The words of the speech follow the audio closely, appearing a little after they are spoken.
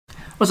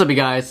What's up you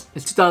guys?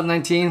 It's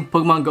 2019,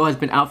 Pokemon Go has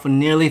been out for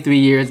nearly 3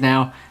 years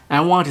now, and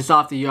I wanted to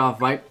start off the year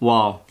off right.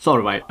 Well,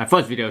 sort of right. My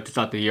first video to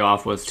start the year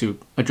off was to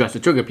address the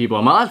trigger people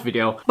in my last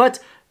video, but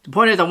the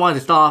point is I wanted to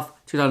start off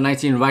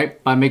 2019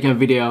 right by making a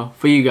video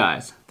for you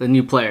guys, the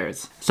new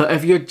players. So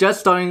if you're just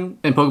starting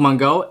in Pokemon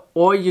Go,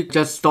 or you're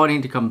just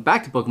starting to come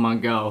back to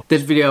Pokemon Go,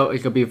 this video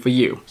is gonna be for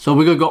you. So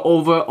we're gonna go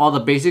over all the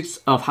basics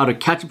of how to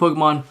catch a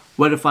Pokemon,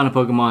 where to find a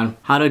Pokemon,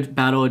 how to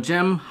battle a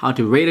gym, how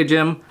to raid a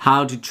gym,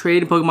 how to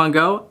trade in Pokemon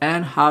Go,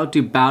 and how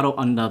to battle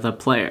another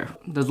player.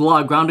 There's a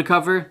lot of ground to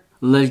cover.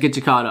 Let's get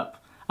you caught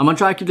up. I'm gonna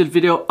try to keep this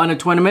video under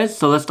 20 minutes,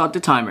 so let's start the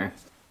timer.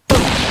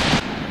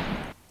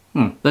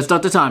 Let's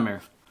start the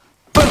timer.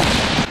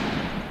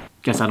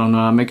 Guess I don't know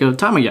how to make a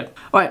timer yet.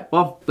 Alright,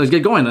 well, let's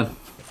get going then.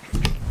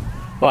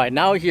 Alright,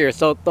 now we're here.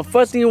 So the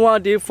first thing you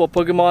want to do for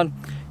Pokemon,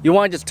 you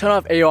want to just turn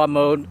off AR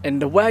mode. And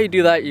the way you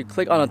do that, you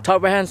click on the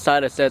top right hand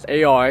side that says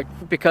AR.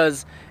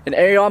 Because in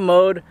AR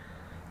mode,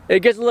 it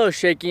gets a little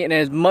shaky and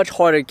it's much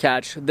harder to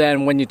catch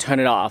than when you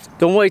turn it off.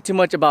 Don't worry too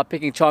much about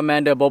picking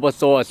Charmander,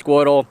 Bulbasaur, or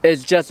Squirtle.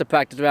 It's just a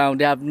practice round.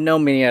 They have no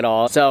meaning at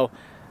all. So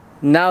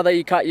now that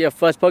you caught your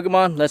first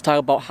Pokemon, let's talk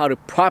about how to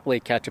properly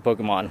catch a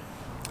Pokemon.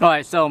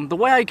 Alright, so the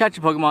way you catch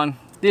a Pokemon,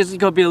 this is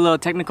going to be a little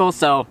technical,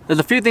 so there's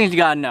a few things you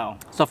gotta know.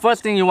 So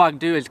first thing you want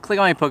to do is click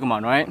on your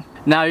Pokemon, right?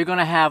 Now you're going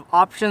to have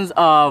options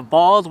of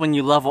balls when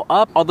you level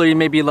up, although you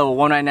may be level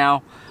 1 right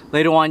now.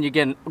 Later on you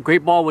get a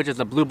Great Ball, which is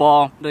a blue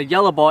ball. The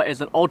yellow ball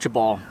is an Ultra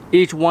Ball.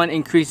 Each one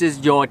increases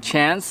your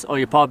chance or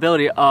your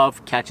probability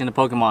of catching the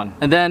Pokemon.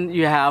 And then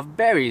you have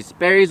berries.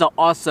 Berries are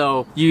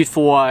also used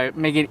for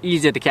making it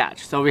easier to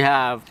catch. So we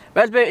have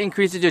Raspberry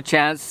increases your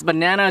chance.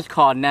 Banana is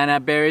called Nana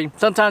Berry.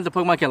 Sometimes the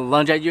Pokemon can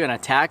lunge at you and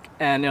attack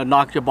and it'll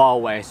knock your ball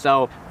away.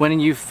 So when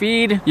you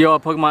feed your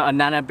Pokemon a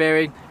Nana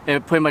Berry,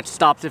 it pretty much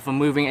stops it from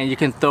moving and you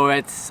can throw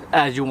it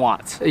as you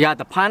want. You got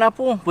the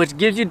Pineapple, which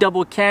gives you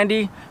double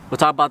candy. We'll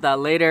talk about that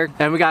later.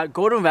 And we got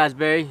Golden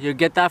Raspberry. You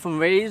get that from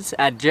raids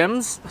at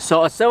gyms.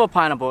 So a Silver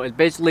Pineapple is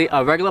basically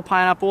a regular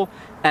pineapple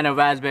and a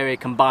raspberry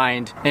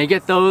combined. And you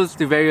get those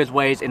through various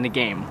ways in the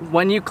game.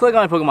 When you click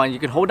on a Pokemon, you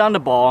can hold down the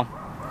ball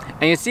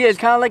and you see it's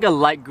kind of like a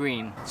light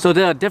green. So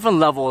there are different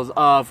levels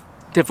of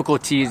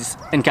difficulties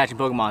in catching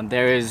Pokemon.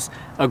 There is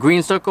a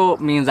green circle,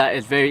 means that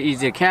it's very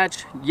easy to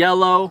catch.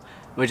 Yellow,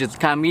 which is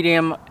kind of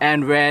medium,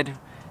 and red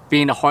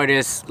being the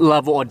hardest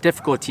level or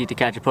difficulty to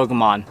catch a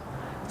Pokemon.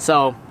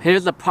 So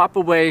here's the proper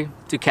way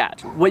to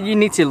catch. What you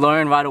need to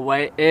learn right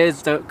away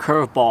is the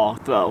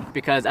curveball throw,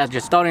 because as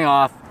you're starting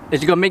off,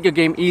 it's gonna make your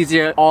game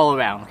easier all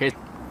around, okay?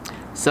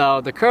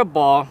 So the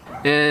curveball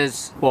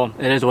is, well,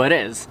 it is what it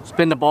is.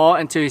 Spin the ball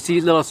until you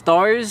see little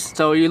stars.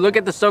 So you look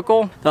at the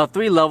circle, there are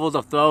 3 levels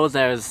of throws.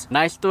 There's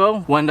nice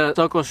throw. When the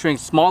circle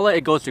shrinks smaller,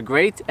 it goes to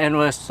great. And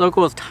when the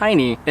circle is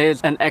tiny,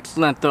 it's an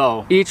excellent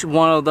throw. Each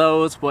one of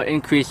those will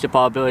increase your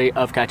probability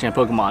of catching a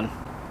Pokemon.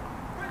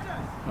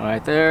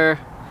 Right there.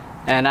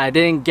 And I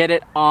didn't get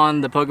it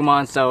on the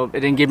Pokemon, so it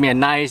didn't give me a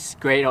nice,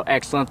 great, or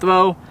excellent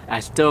throw. I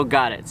still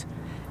got it.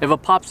 If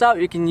it pops out,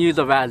 you can use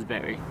a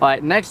raspberry.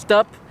 Alright, next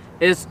up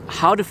is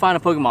how to find a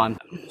Pokemon.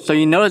 So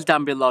you notice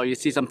down below, you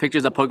see some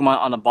pictures of Pokemon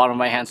on the bottom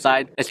right hand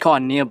side. It's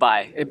called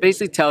nearby. It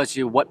basically tells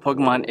you what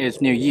Pokemon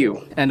is near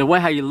you. And the way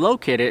how you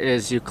locate it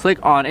is you click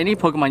on any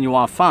Pokemon you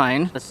want to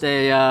find. Let's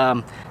say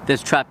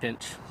this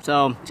Trapinch.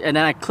 So, and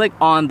then I click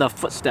on the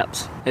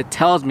footsteps. It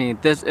tells me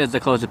this is the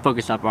closest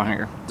Pokestop around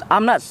here.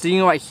 I'm not seeing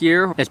it right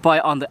here. It's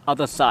probably on the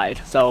other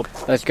side. So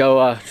let's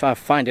go try to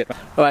find it.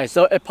 Alright,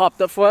 so it popped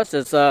up for us.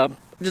 It's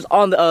just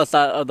on the other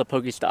side of the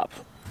Pokestop.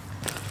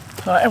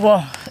 Alright,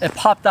 well, it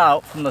popped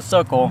out from the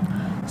circle.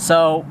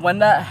 So when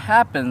that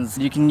happens,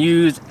 you can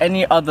use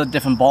any other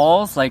different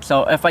balls. Like,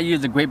 so if I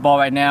use a Great Ball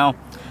right now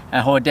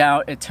and hold it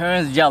down, it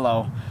turns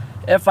yellow.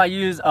 If I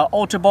use an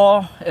Ultra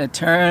Ball, it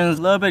turns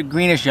a little bit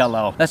greenish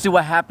yellow. Let's see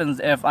what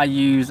happens if I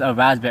use a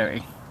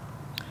Raspberry.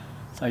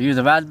 So I use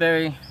a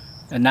Raspberry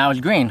and now it's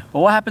green. But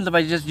what happens if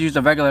I just use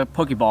a regular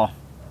Pokeball?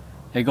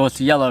 It goes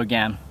to yellow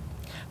again.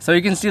 So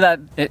you can see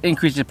that it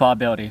increases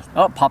probability.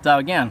 Oh, it popped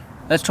out again.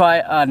 Let's try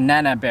a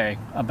Nana Berry,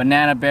 a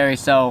banana berry.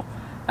 So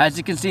as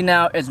you can see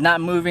now, it's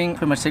not moving.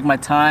 Pretty much take my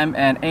time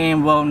and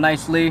aim well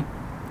nicely.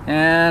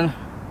 And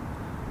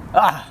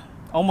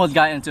almost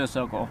got into a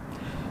circle.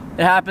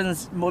 It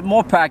happens, with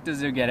more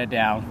practice you'll get it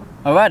down.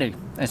 Alrighty,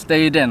 I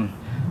stayed in.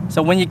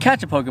 So when you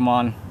catch a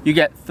Pokemon, you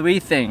get 3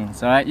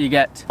 things, alright? You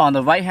get, on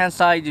the right hand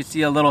side, you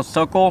see a little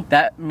circle.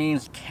 That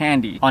means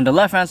candy. On the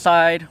left hand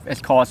side,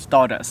 it's called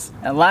Stardust.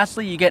 And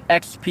lastly, you get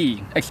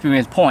XP,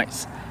 experience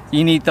points.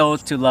 You need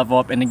those to level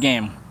up in the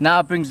game. Now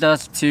it brings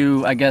us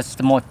to, I guess,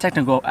 the more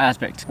technical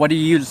aspect. What do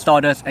you use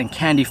Stardust and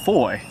candy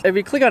for? If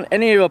you click on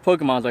any of your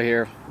Pokemons right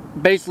here,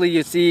 basically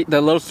you see the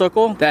little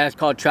circle that is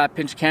called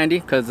Trapinch Candy,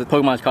 because the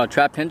Pokemon is called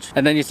Trapinch,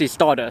 and then you see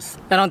Stardust.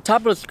 And on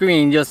top of the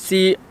screen, you'll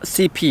see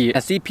CP,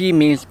 and CP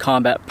means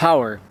combat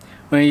power.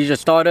 When you use your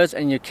Stardust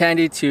and your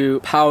candy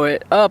to power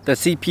it up, the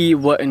CP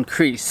will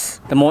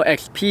increase. The more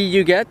XP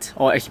you get,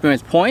 or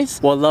experience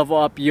points, will level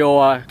up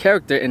your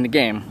character in the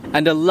game.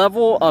 And the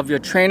level of your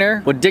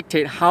trainer will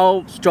dictate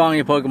how strong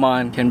your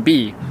Pokemon can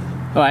be.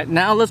 Alright,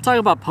 now let's talk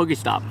about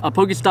Pokestop. A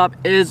Pokestop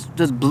is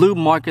this blue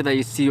marker that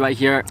you see right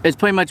here. It's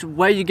pretty much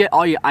where you get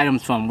all your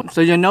items from. So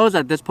you'll notice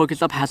that this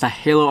Pokestop has a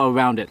halo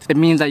around it. It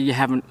means that you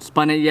haven't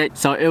spun it yet,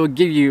 so it will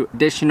give you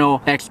additional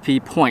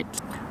XP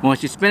points.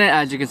 Once you spin it,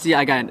 as you can see,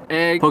 I got an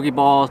egg,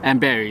 Pokeballs, and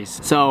berries.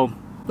 So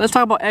let's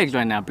talk about eggs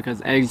right now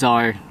because eggs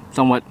are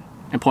somewhat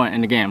important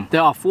in the game.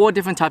 There are 4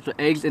 different types of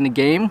eggs in the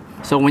game.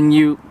 So when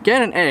you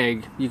get an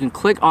egg, you can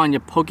click on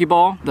your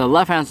Pokeball. The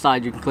left hand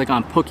side, you can click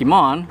on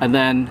Pokemon, and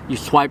then you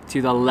swipe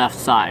to the left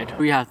side.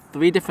 We have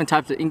 3 different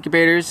types of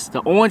incubators. The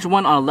orange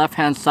one on the left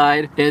hand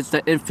side is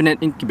the infinite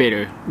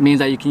incubator. It means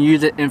that you can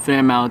use it infinite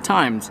amount of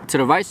times. To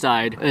the right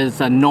side is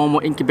a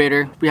normal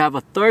incubator. We have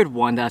a third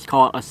one that's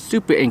called a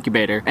super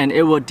incubator, and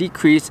it will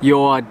decrease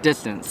your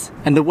distance.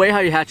 And the way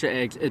how you hatch your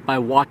eggs is by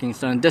walking a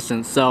certain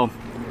distance. So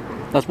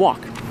let's walk.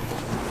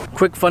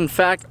 Quick fun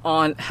fact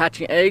on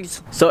hatching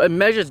eggs. So it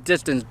measures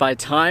distance by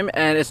time,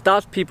 and it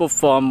stops people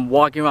from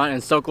walking around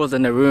in circles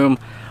in the room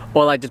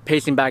or like just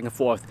pacing back and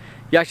forth.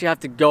 You actually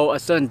have to go a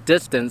certain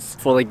distance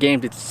for the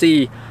game to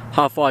see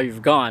how far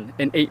you've gone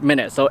in 8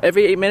 minutes. So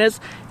every 8 minutes,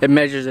 it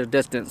measures your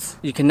distance.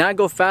 You cannot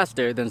go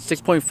faster than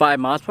 6.5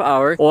 miles per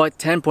hour or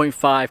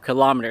 10.5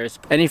 kilometers.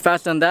 Any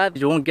faster than that,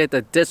 you won't get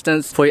the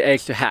distance for your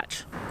eggs to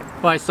hatch.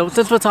 Alright, so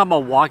since we're talking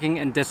about walking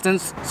and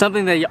distance,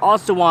 something that you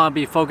also want to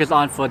be focused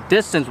on for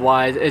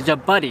distance-wise is your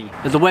buddy.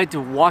 There's a way to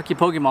walk your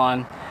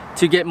Pokemon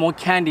to get more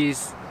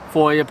candies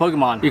for your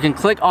Pokemon. You can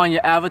click on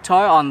your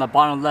avatar on the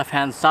bottom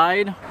left-hand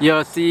side.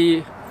 You'll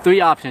see 3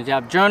 options. You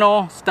have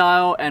Journal,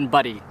 Style, and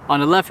Buddy. On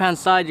the left-hand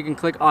side, you can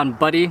click on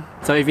Buddy.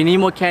 So if you need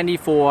more candy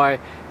for,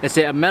 let's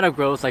say, a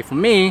Metagross, like for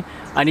me,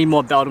 I need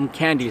more Beldum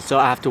candy, so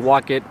I have to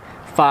walk it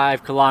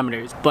 5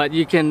 kilometers, but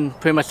you can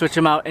pretty much switch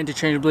them out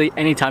interchangeably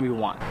anytime you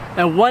want.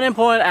 And one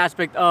important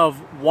aspect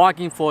of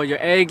walking for your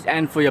eggs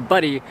and for your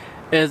buddy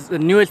is the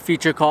newest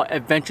feature called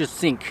Adventure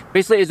Sync.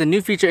 Basically, it's a new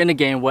feature in the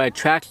game where it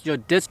tracks your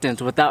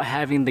distance without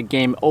having the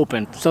game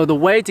open. So the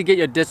way to get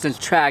your distance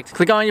tracked,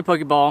 click on your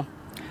Pokeball,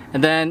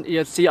 and then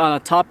you'll see on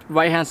the top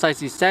right hand side,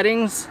 see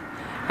settings,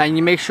 and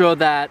you make sure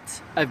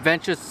that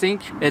Adventure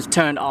Sync is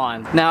turned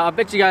on. Now, I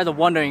bet you guys are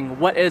wondering,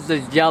 what is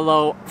this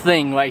yellow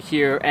thing right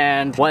here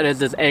and what is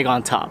this egg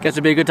on top? Guess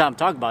it'd be a good time to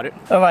talk about it.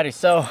 Alrighty,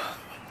 so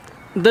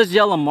this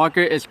yellow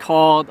marker is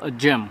called a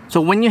gym. So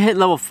when you hit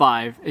level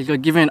 5, it will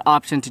give you an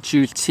option to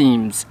choose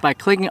teams. By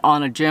clicking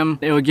on a gym,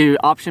 it will give you an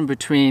option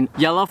between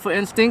yellow for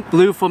Instinct,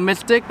 blue for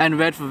Mystic, and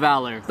red for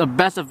Valor. The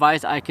best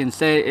advice I can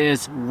say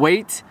is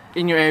wait.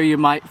 In your area, you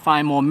might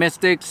find more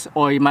Mystics,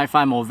 or you might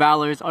find more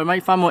Valors, or you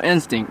might find more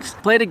Instincts.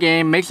 Play the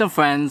game, make some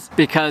friends,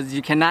 because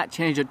you cannot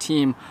change your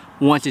team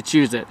once you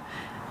choose it.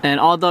 And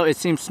although it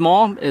seems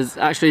small, it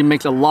actually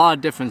makes a lot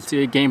of difference to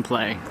your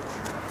gameplay.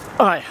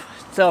 Alright,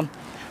 so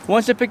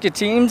once you pick your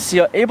teams,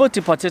 you're able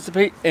to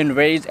participate in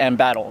raids and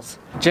battles.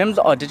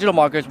 Gyms are digital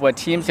markers where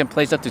teams can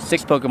place up to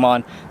 6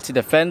 Pokemon to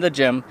defend the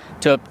gym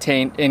to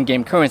obtain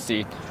in-game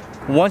currency.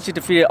 Once you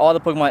defeated all the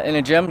Pokemon in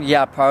the gym, you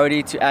have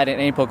priority to add in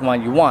any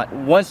Pokemon you want.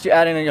 Once you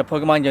add in your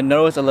Pokemon, you'll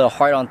notice a little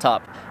heart on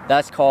top.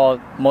 That's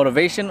called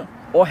motivation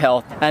or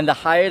health. And the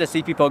higher the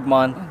CP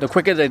Pokemon, the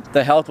quicker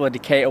the health will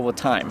decay over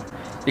time.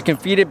 You can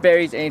feed it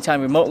berries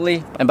anytime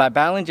remotely, and by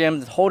battling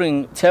gyms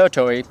holding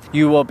territory,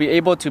 you will be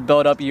able to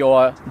build up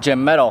your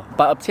gym medal.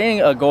 By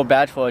obtaining a gold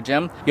badge for a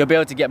gym, you'll be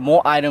able to get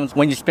more items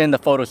when you spin the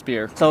photo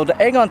spear. So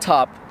the egg on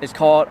top is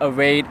called a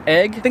raid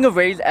egg. Think of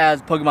raids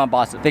as Pokemon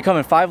bosses. They come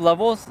in 5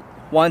 levels.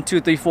 1,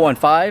 2, 3, 4, and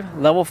 5.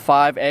 Level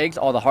 5 eggs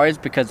are the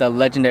hardest because they're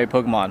legendary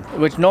Pokemon,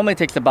 which normally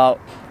takes about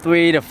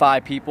 3 to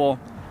 5 people,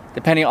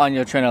 depending on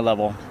your trainer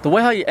level. The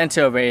way how you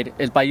enter a raid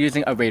is by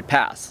using a raid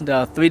pass. There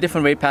are 3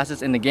 different raid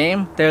passes in the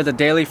game. There's a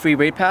daily free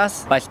raid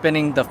pass by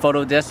spinning the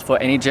photo disc for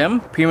any gym,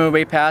 premium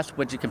raid pass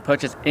which you can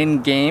purchase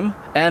in-game,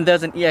 and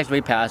there's an EX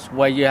raid pass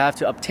where you have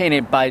to obtain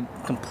it by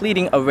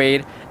completing a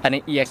raid at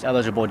an EX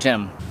eligible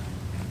gym.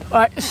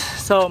 Alright,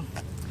 so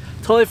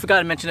totally forgot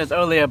to mention this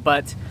earlier,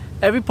 but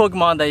every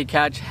Pokemon that you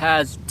catch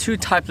has 2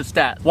 types of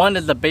stats. One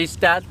is the base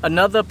stat,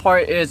 another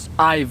part is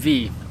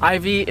IV.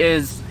 IV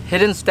is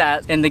hidden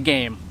stats in the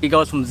game. It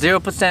goes from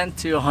 0%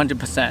 to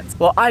 100%.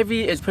 Well, IV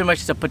is pretty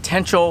much the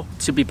potential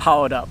to be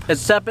powered up.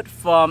 It's separate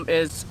from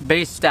its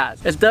base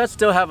stats. It does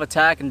still have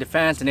attack and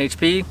defense and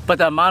HP, but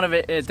the amount of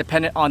it is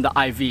dependent on the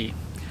IV.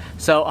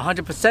 So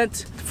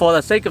 100%, for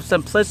the sake of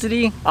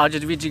simplicity, I'll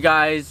just read you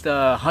guys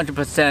the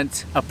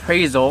 100%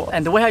 appraisal.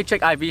 And the way I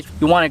check IVs,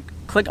 you want to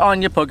click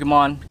on your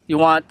Pokemon. You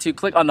want to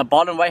click on the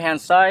bottom right hand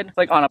side,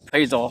 click on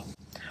appraisal.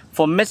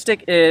 For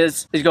Mystic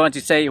is going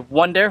to say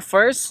Wonder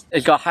first.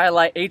 It's going to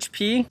highlight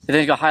HP, and then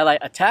it's going to highlight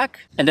attack,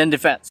 and then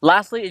defense.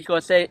 Lastly, it's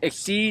going to say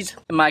exceeds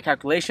my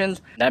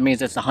calculations. That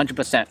means it's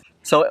 100%.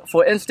 So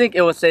for Instinct,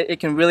 it will say it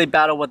can really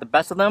battle with the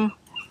best of them.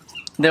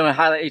 Then we'll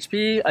highlight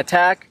HP,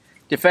 attack,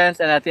 defense,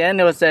 and at the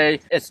end it will say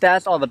its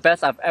stats are the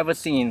best I've ever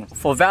seen.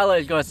 For Valor,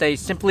 it's going to say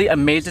simply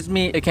amazes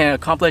me, it can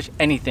accomplish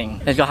anything.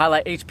 It's going to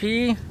highlight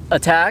HP,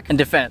 attack, and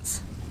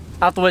defense.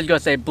 Afterwards, it's going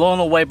to say blown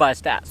away by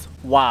stats.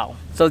 Wow.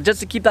 So just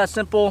to keep that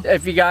simple,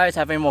 if you guys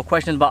have any more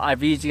questions about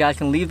IVs, you guys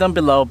can leave them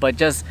below, but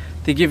just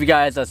to give you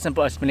guys a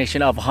simple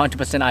explanation of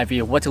 100%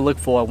 IV, what to look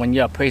for when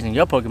you're appraising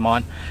your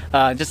Pokemon,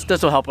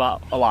 this will help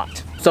out a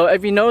lot. So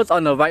if you notice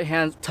on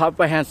the top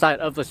right hand side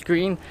of the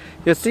screen,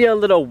 you'll see a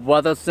little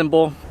weather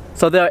symbol.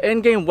 So there are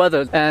in-game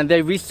weather and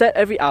they reset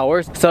every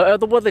hour. So if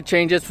the weather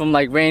changes from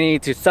like rainy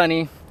to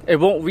sunny, it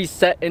won't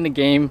reset in the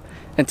game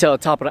until the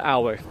top of the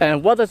hour.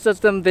 And weather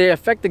system, they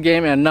affect the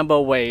game in a number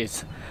of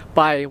ways,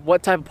 by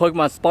what type of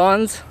Pokemon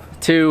spawns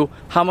to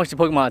how much the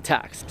Pokemon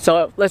attacks.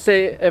 So let's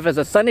say if it's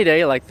a sunny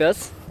day like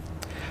this,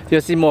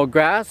 you'll see more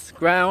grass,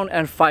 ground,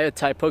 and fire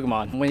type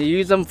Pokemon. When you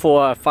use them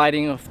for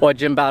fighting or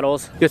gym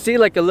battles, you'll see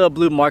like a little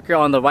blue marker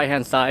on the right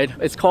hand side.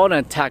 It's called an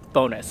attack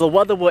bonus. The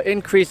weather will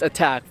increase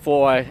attack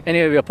for any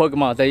of your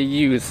Pokemon that you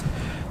use.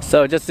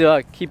 So just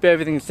to keep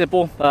everything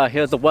simple,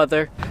 here's the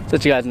weather, so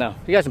that you guys know.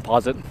 You guys can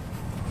pause it.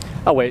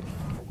 I'll wait.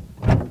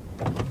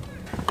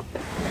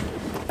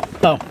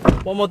 Oh,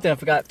 one more thing I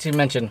forgot to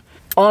mention.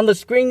 On the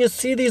screen, you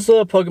see these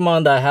little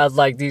Pokemon that has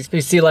like these, you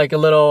see like a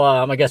little,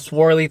 I guess,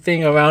 swirly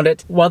thing around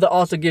it. Weather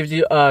also gives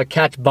you a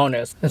catch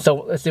bonus. And so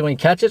let's see when you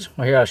catch it.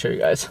 Well, here, I'll show you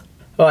guys.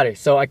 Alrighty,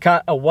 so I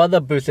caught a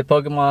weather boosted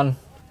Pokemon.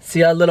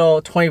 See that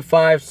little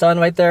 25 sun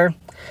right there?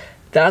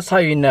 That's how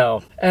you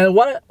know. And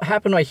what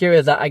happened right here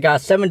is that I got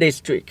a 7-day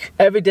streak.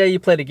 Every day you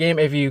play the game,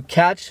 if you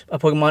catch a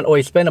Pokemon or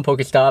you spin a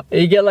Pokestop,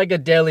 you get like a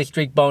daily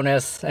streak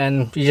bonus,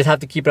 and you just have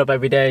to keep it up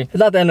every day. It's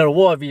not the end of the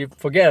world if you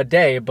forget a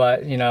day,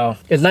 but you know,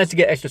 it's nice to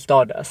get extra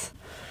Stardust.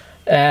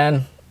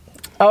 And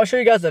I'll show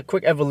you guys a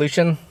quick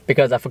evolution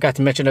because I forgot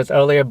to mention this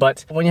earlier,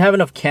 but when you have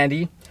enough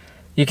candy,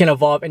 you can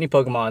evolve any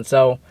Pokemon.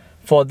 So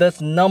for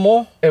this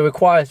Numel, it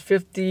requires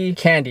 50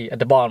 candy at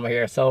the bottom right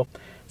here. So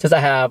since I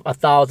have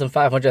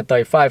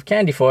 1,535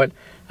 candy for it,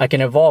 I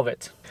can evolve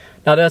it.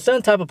 Now there are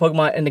certain type of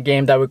Pokemon in the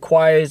game that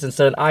requires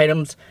certain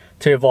items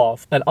to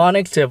evolve. An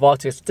Onix to evolve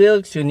to a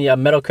Steelix, you need a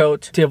Metal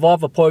Coat. To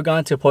evolve a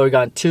Porygon to a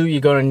Porygon 2,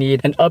 you're going to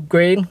need an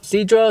upgrade.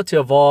 Seadra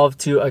to evolve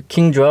to a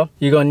Kingdra,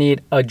 you're going to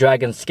need a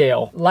Dragon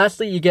Scale.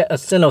 Lastly, you get a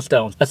Sinnoh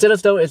Stone. A Sinnoh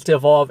Stone is to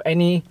evolve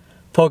any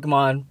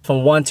Pokemon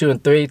from 1, 2,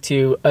 and 3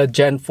 to a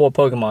Gen 4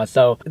 Pokemon.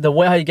 So the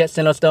way how you get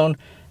Sinnoh Stone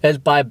is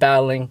by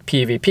battling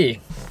PvP.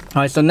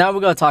 Alright, so now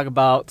we're going to talk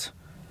about...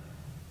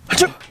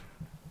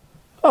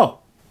 Oh,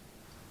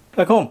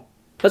 back home.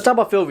 Let's talk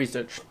about field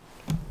research.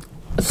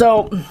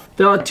 So,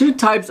 there are two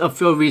types of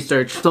field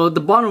research. So at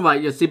the bottom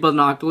right, you'll see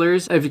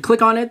binoculars. If you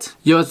click on it,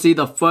 you'll see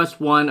the first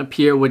one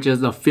appear, which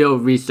is the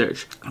field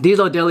research. These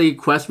are daily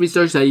quest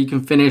research that you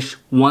can finish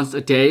once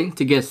a day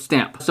to get a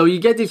stamp. So you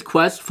get these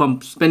quests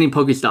from spinning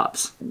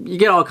Pokestops. You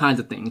get all kinds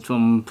of things,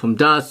 from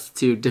dust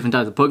to different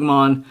types of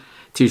Pokemon,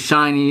 to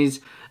shinies,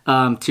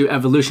 to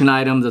evolution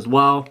items as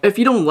well. If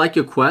you don't like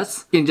your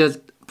quest, you can just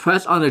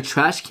press on the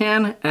trash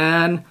can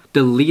and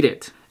delete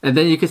it. And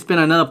then you can spin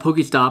another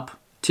Pokestop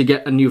to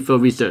get a new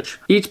field research.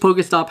 Each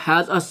Pokestop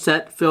has a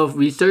set field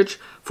research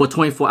for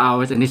 24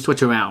 hours and they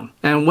switch around.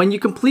 And when you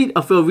complete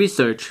a field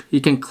research,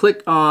 you can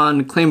click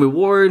on claim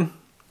reward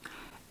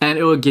and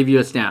it will give you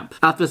a stamp.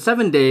 After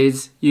 7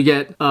 days, you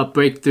get a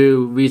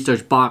breakthrough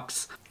research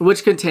box,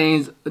 which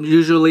contains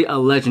usually a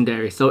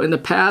legendary. So in the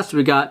past,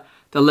 we got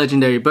the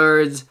legendary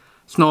birds,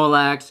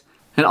 Snorlax,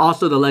 and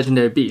also the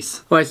legendary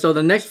beasts. Alright, so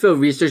the next field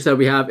research that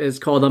we have is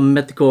called the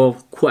mythical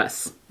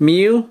quests.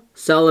 Mew,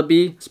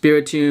 Celebi,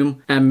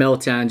 Spiritomb, and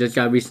Meltan just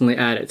got recently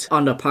added.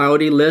 On the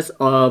priority list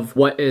of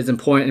what is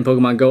important in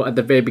Pokemon Go at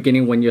the very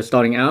beginning when you're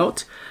starting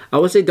out, I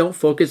would say don't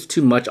focus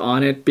too much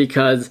on it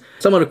because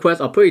some of the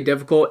quests are pretty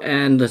difficult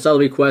and the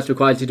Celebi quest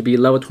requires you to be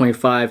level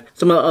 25.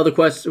 Some of the other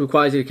quests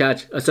requires you to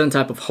catch a certain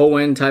type of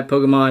Hoenn type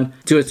Pokemon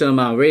to a certain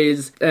amount of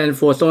raids. And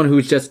for someone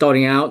who's just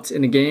starting out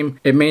in the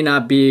game, it may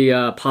not be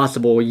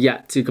possible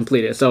yet to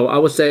complete it. So I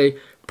would say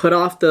put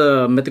off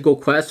the mythical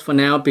quest for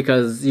now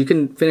because you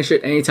can finish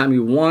it anytime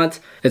you want.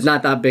 It's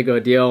not that big of a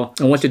deal.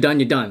 And once you're done,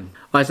 you're done.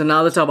 Alright, so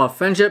now let's talk about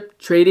friendship,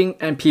 trading,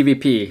 and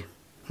PvP.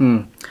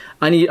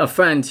 I need a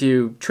friend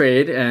to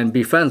trade and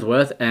be friends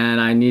with, and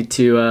I need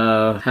to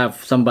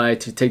have somebody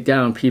to take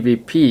down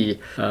PvP.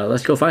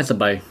 Let's go find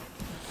somebody.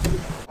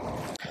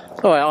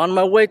 Alright, on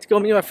my way to go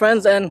meet my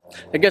friends, and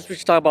I guess we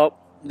should talk about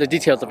the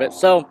details of it.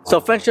 So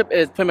friendship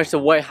is pretty much the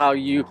way how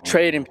you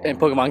trade in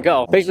Pokemon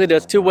Go. Basically,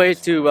 there's two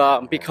ways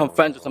to become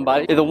friends with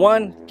somebody. Either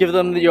one, give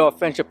them your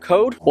friendship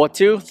code, or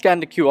two, scan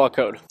the QR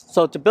code.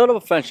 So to build up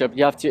a friendship,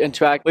 you have to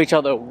interact with each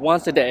other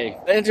once a day.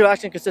 The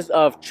interaction consists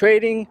of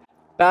trading,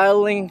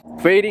 battling,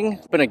 raiding,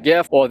 open a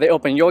gift, or they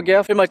open your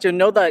gift. Pretty much you'll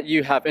know that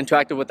you have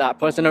interacted with that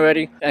person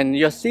already, and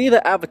you'll see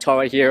the avatar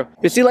right here.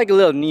 You see like a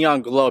little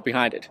neon glow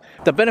behind it.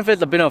 The benefits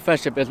of building a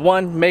friendship is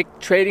one, make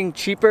trading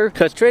cheaper,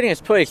 because trading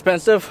is pretty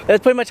expensive.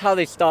 That's pretty much how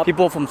they stop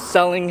people from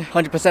selling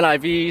 100%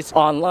 IVs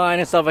online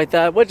and stuff like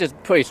that, which is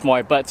pretty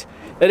smart, but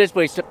it is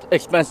pretty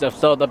expensive.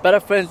 So the better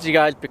friends you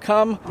guys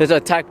become, there's an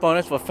attack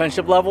bonus for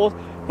friendship level.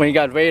 When you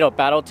guys raid or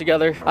battle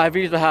together,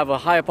 IVs will have a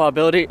higher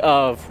probability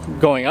of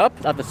going up.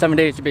 After 7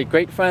 days, you be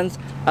great friends.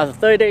 After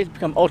 30 days, you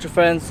become ultra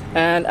friends.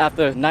 And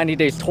after 90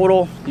 days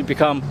total, you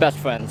become best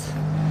friends.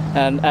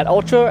 And at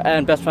ultra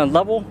and best friend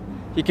level,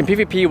 you can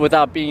PvP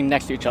without being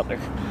next to each other.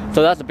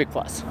 So that's a big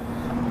plus.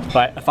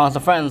 But I found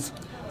some friends.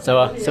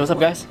 So say what's up,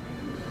 guys.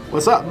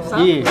 What's up?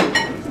 Yeah.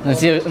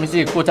 Let me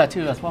see a cool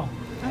tattoo as well.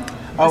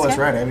 Oh, that's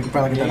right. We can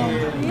probably get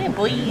that on. Yeah,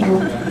 boy.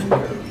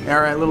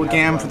 Alright, little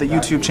gam for the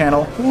YouTube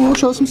channel. Ooh,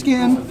 show some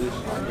skin.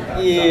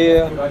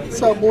 Yeah.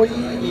 What's up, boy?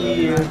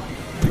 Yeah.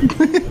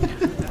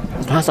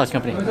 Massage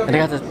company, and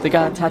they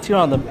got a tattoo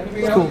on them.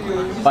 It's cool.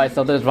 Alright,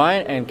 so there's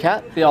Ryan and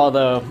Kat. They're all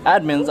the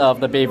admins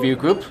of the Bayview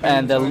group,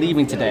 and they're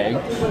leaving today.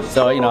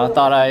 So I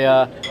thought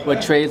I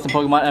would trade some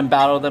Pokemon and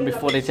battle them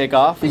before they take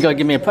off. He's gonna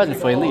give me a present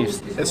before he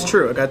leaves. It's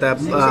true. I got that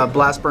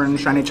Blastburn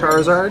Shiny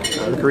Charizard.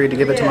 I agreed to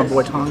give it to my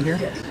boy Tom here.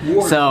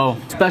 So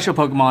special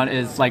Pokemon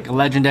is like a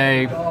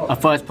legendary, a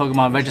first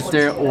Pokemon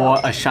register, or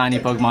a shiny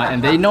Pokemon,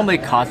 and they normally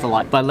cost a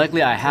lot. But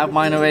luckily I have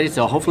mine already,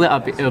 so hopefully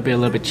it'll be a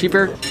little bit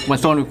cheaper. When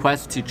someone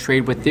requests to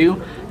trade with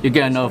you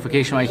get a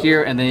notification right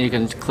here, and then you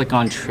can click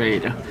on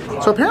trade.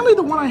 So apparently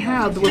the one I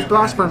had with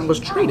Blastburn was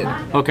traded.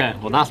 Okay,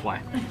 well that's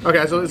why.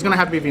 Okay, so it's gonna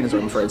have to be Venusaur,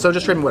 I'm afraid. So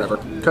just trade me whatever.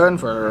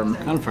 Confirm.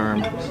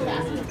 Confirm.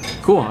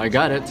 Cool, I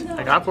got it.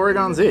 I got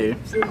Porygon Z.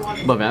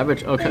 Above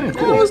average, okay,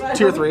 cool. It was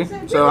tier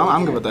 3, so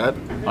I'm good with that.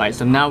 Alright,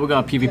 so now we're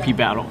gonna PvP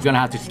battle. You're gonna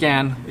have to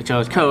scan each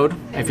other's code.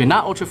 If you're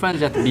not Ultra Friends,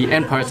 you have to be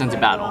in person to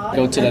battle.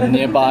 Go to the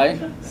nearby,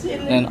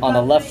 and on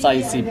the left side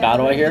you see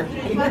battle right here.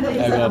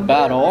 I go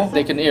battle.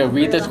 They can either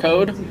read this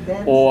code,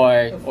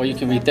 or you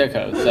can read their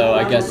code. So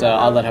I guess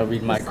I'll let her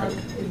read my code.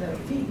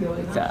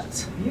 Like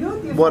that.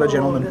 What a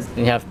gentleman. And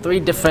you have 3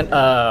 different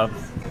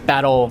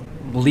battle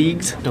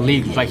leagues. The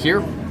league right here,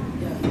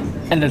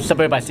 and then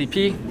separated by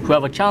CP.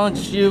 Whoever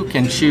challenges you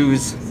can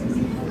choose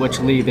which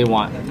league they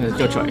want. It's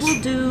your choice.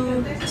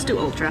 Let's do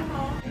Ultra.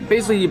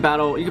 Basically, you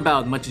can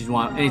battle as much as you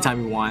want,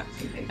 anytime you want.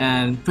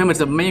 And pretty much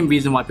the main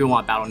reason why people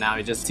want battle now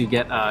is just to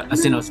get a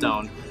Sinnoh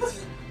Stone.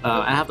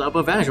 I have the upper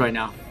advantage right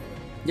now.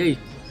 Yay.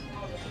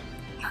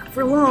 Not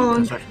for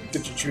long.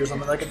 Did you choose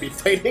something that could be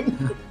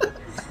fighting?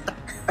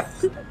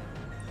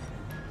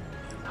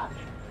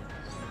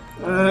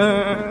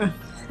 I'm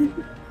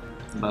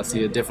about to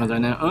see a difference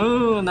right now.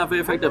 Oh, not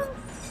very effective.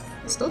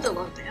 Still did a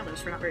lot of damage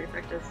for not very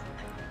effective.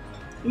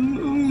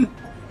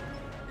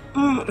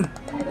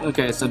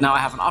 Okay, so now I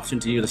have an option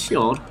to use a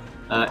shield,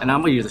 and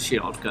I'm gonna use a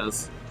shield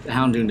because the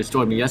Houndoom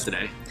destroyed me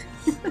yesterday.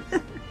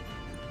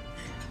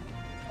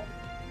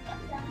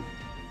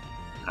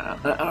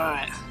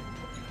 Alright.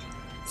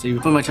 So you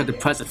pretty much have to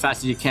press as fast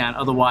as you can,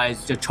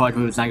 otherwise your charge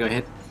move is not gonna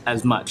hit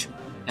as much.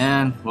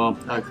 And, well,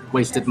 I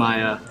wasted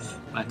my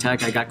my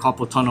attack. I got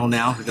Carpal Tunnel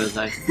now because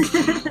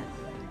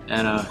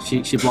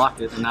she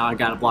blocked it, and now I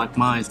gotta block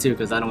mine too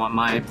because I don't want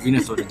my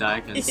Venusaur to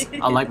die because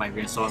I like my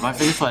Venusaur. My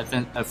Venusaur is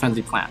a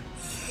friendly plant.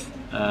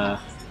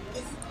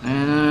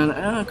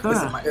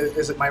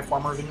 Is it my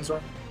former Venusaur?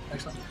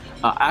 Actually,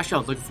 actually I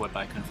was looking for it, but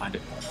I couldn't find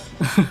it.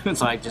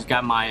 So I just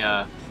got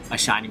my my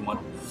shiny one.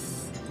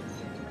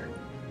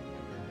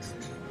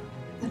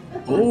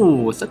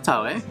 Oh,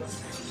 Septile, eh?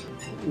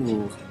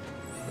 Ooh.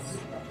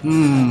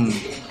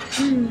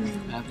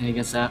 Nothing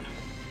against that.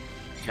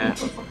 Okay.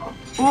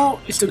 Oh,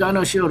 you still got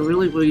no shield.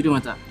 Really? What are you doing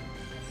with that?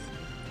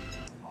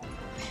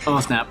 Oh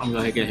snap! I'm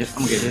gonna get hit.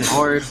 I'm gonna get hit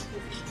hard.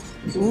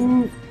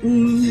 Ooh.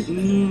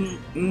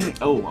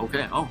 Oh,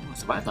 okay. Oh,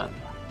 that's what I thought.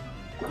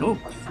 Oh,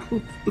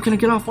 we're gonna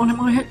get off one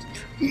more hit.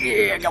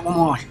 Yeah, I got one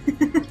more.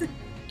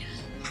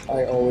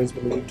 I always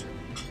believed.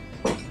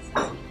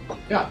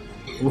 Yeah.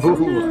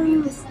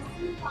 Ooh.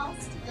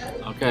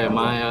 Okay,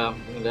 my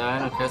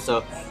okay,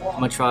 so I'm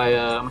gonna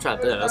try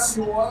this.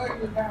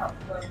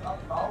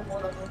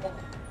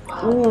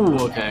 Ooh,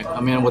 okay.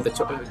 I'm in with the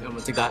I'm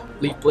gonna take that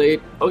Leaf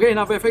Blade. Okay,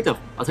 not very effective.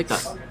 I'll take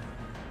that.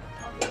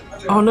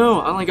 Oh no,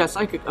 I only got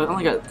Psychic. I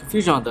only got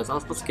Confusion on this. I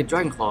was supposed to get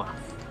Dragon Claw.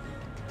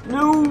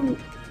 No.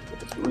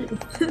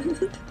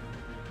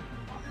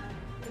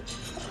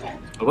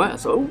 What?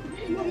 So?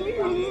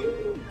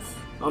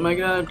 Oh my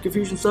God,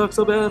 Confusion sucks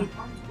so bad.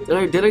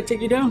 Did I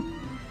take you down?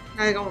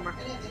 I got one more.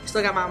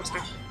 Still got my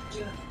monster.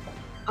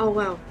 Oh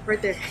wow,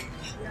 right there.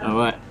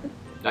 Alright.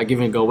 I give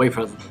you a go away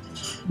present.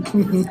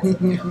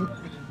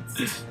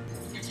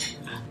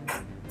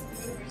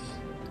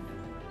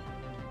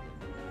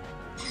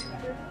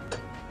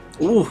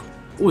 Ooh,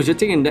 you're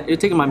taking my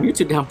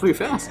Mewtwo down pretty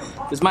fast.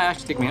 This might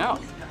actually take me out.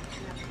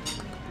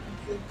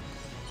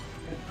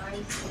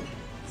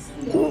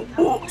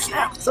 Ooh,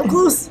 snap! So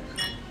close.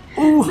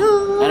 Ooh,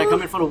 no. And I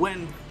come in for the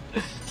win.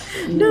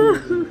 No.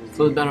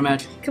 Close battle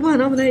match. Come on,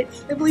 Dominate.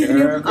 I believe in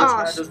you.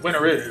 Oh, This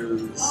winner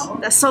is.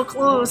 that's so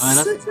close.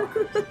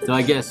 So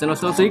I get a Sinnoh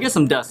Stone. So you get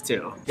some dust too.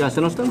 You got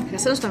a Sinnoh Stone? Yeah,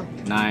 Sinnoh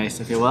Stone. Nice.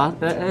 Okay, well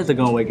that is a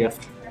going away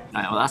gift.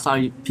 Alright, well that's how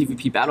you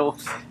PvP battle.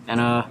 And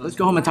let's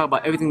go home and talk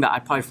about everything that I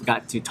probably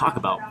forgot to talk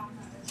about.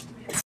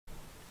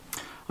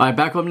 Alright,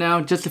 back up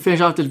now. Just to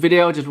finish off this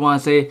video, just want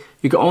to say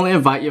you can only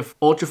invite your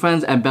ultra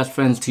friends and best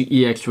friends to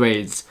EX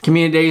raids.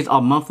 Community days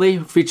are monthly,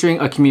 featuring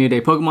a community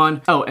day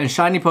Pokemon. Oh, and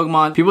shiny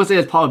Pokemon, people say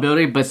it's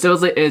probability, but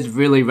seriously it is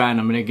really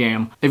random in the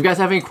game. If you guys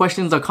have any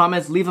questions or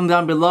comments, leave them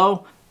down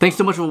below. Thanks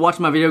so much for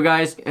watching my video,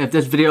 guys. If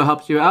this video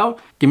helps you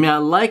out, give me a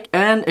like.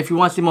 And if you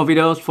want to see more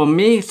videos from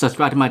me,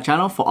 subscribe to my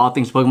channel for all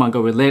things Pokemon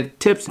Go related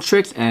tips,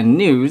 tricks, and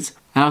news.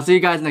 And I'll see you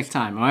guys next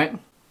time, alright?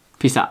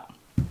 Peace out.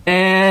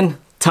 And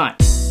time.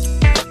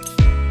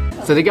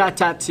 So they got a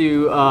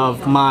tattoo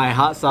of my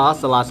hot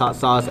sauce, the last hot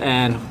sauce,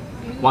 and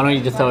why don't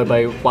you just tell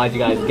everybody why did you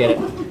guys get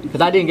it?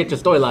 Because I didn't get your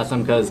story last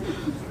time because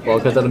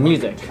of the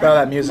music. Oh,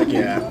 that music,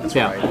 yeah. That's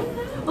right.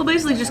 Well,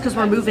 basically just because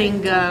we're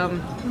moving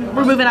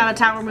out of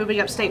town, we're moving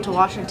upstate to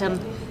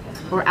Washington,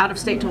 or out of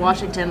state to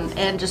Washington,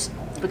 and just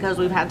because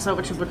we've had so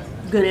much of a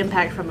good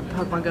impact from the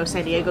Pokemon Go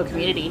San Diego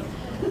community,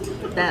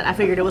 that I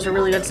figured it was a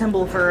really good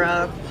symbol for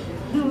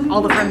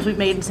all the friends we've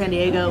made in San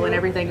Diego and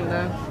everything in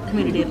the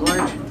community at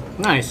large.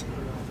 Nice.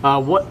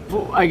 What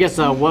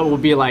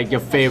would be like your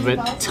favorite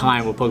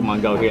time with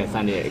Pokemon Go here in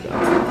San Diego?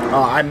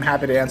 I'm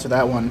happy to answer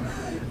that one.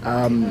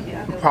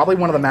 Probably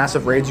one of the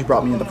massive raids you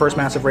brought me in. The first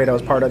massive raid I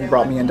was part of, you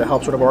brought me in to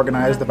help sort of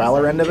organize the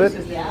Valor end of it,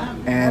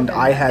 and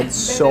I had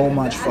so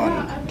much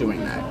fun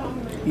doing that.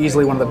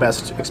 Easily one of the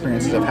best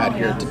experiences I've had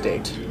here to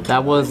date.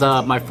 That was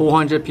my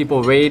 400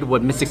 people raid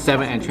with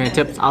Mystic7 and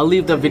Trainertips. I'll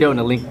leave the video in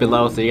the link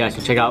below so you guys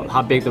can check out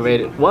how big the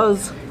raid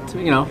was.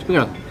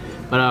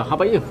 But how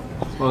about you?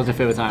 What was your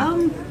favorite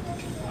time?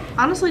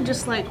 Honestly,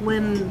 just like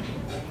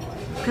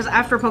because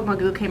after Pokemon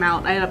Go came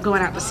out, I ended up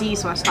going out to sea,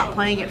 so I stopped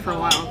playing it for a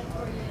while.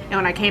 And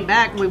when I came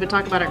back, we've been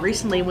talking about it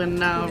recently when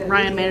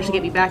Ryan managed to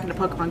get me back into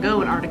Pokemon Go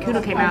and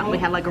Articuno came out, and we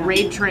had like a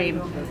raid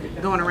train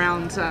going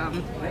around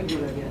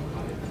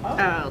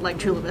like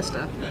Chula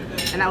Vista,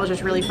 and that was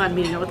just really fun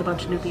meeting up with a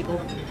bunch of new people.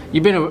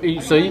 You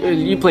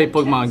played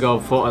Pokemon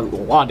Go for a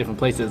lot of different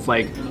places.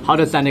 Like, how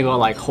does San Diego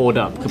like hold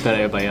up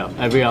compared to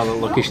every other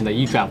location that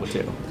you travel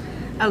to?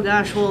 Oh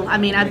gosh, well, I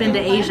mean, I've been to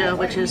Asia,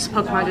 which is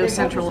Pokemon Go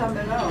Central.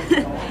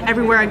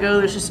 Everywhere I go,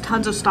 there's just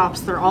tons of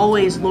stops. They're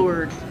always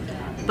lured.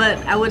 But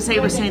I would say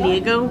with San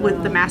Diego,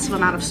 with the massive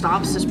amount of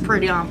stops, is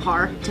pretty on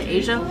par to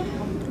Asia.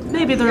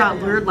 Maybe they're not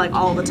lured like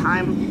all the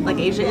time like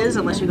Asia is,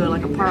 unless you go to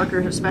like a park or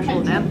a special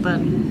event, but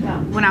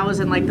when I was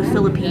in like the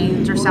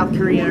Philippines or South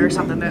Korea or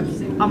something, that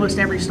almost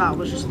every stop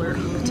was just lured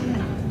all the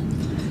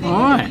time.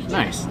 Alright,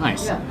 nice.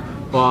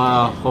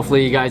 Well,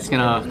 hopefully you guys can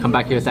come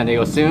back here to San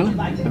Diego soon.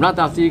 If not,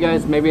 I'll see you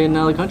guys maybe in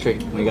another country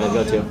when you guys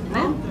go to.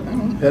 Yeah.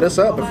 Hit us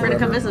up. Feel free to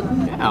come visit.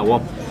 Yeah,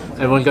 well,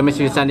 everyone's gonna miss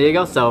you in San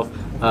Diego, so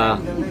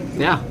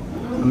yeah,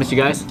 I miss you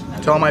guys.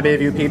 To all my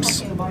Bayview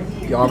peeps,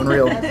 y'all been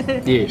real.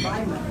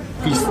 Yeah.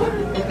 Peace.